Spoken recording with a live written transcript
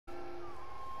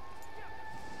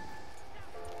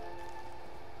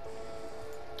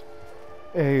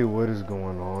Hey, what is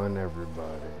going on,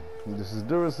 everybody? This is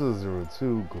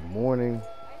Duracell02. Good morning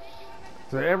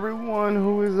to everyone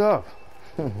who is up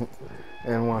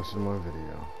and watching my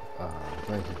video.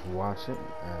 Thank you for watching.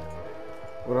 And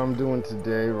what I'm doing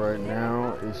today, right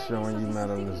now, is showing you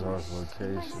Madame Nazar's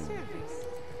location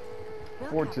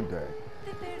for today.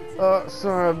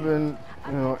 Sorry, I've been,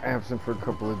 absent for a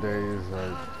couple of days.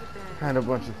 I had a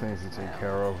bunch of things to take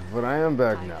care of, but I am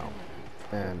back now,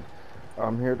 and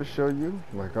I'm here to show you,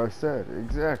 like I said,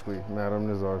 exactly Madame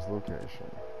Nazar's location.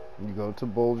 You go to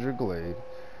Boulder Glade,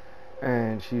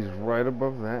 and she's right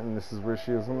above that, and this is where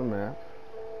she is on the map.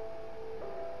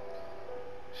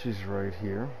 She's right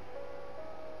here.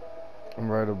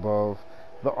 I'm right above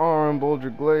the R in Boulder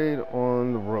Glade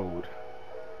on the road,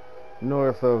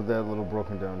 north of that little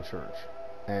broken down church.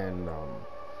 And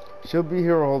she'll be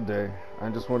here all day. I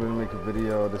just wanted to make a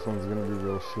video. This one's going to be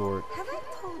real short.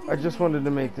 I just wanted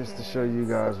to make this to show you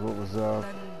guys what was up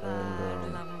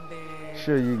and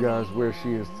show you guys where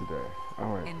she is today.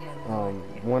 Alright.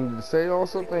 Wanted to say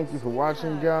also thank you for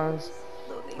watching, guys.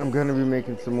 I'm going to be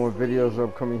making some more videos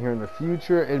upcoming here in the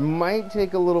future. It might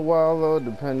take a little while, though,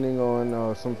 depending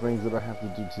on some things that I have to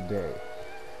do today.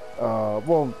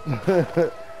 Well,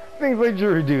 things like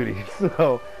jury duty.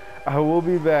 So, I will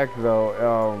be back,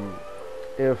 though,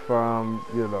 if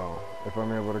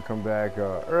I'm able to come back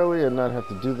early and not have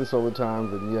to do this all the time,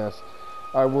 then yes,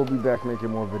 I will be back making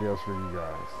more videos for you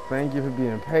guys. Thank you for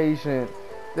being patient.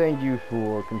 Thank you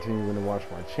for continuing to watch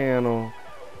my channel.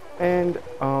 And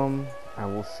I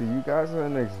will see you guys in the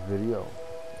next video.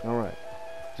 Alright.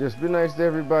 Just be nice to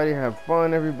everybody. Have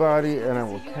fun, everybody. And I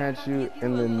will catch you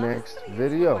in the next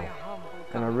video.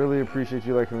 And I really appreciate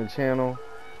you liking the channel.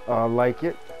 Like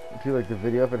it if you like the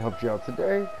video, if it helped you out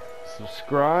today.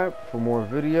 Subscribe for more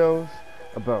videos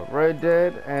about Red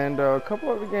Dead and a couple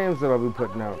other games that I'll be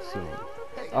putting out soon.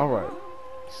 Alright,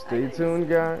 stay tuned,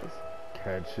 guys.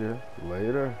 Catch you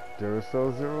later.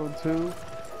 Duracell02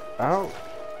 out.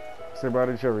 Say bye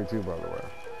to Cherry too, by the way.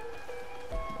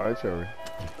 Bye, Cherry.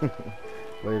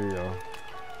 Later, y'all.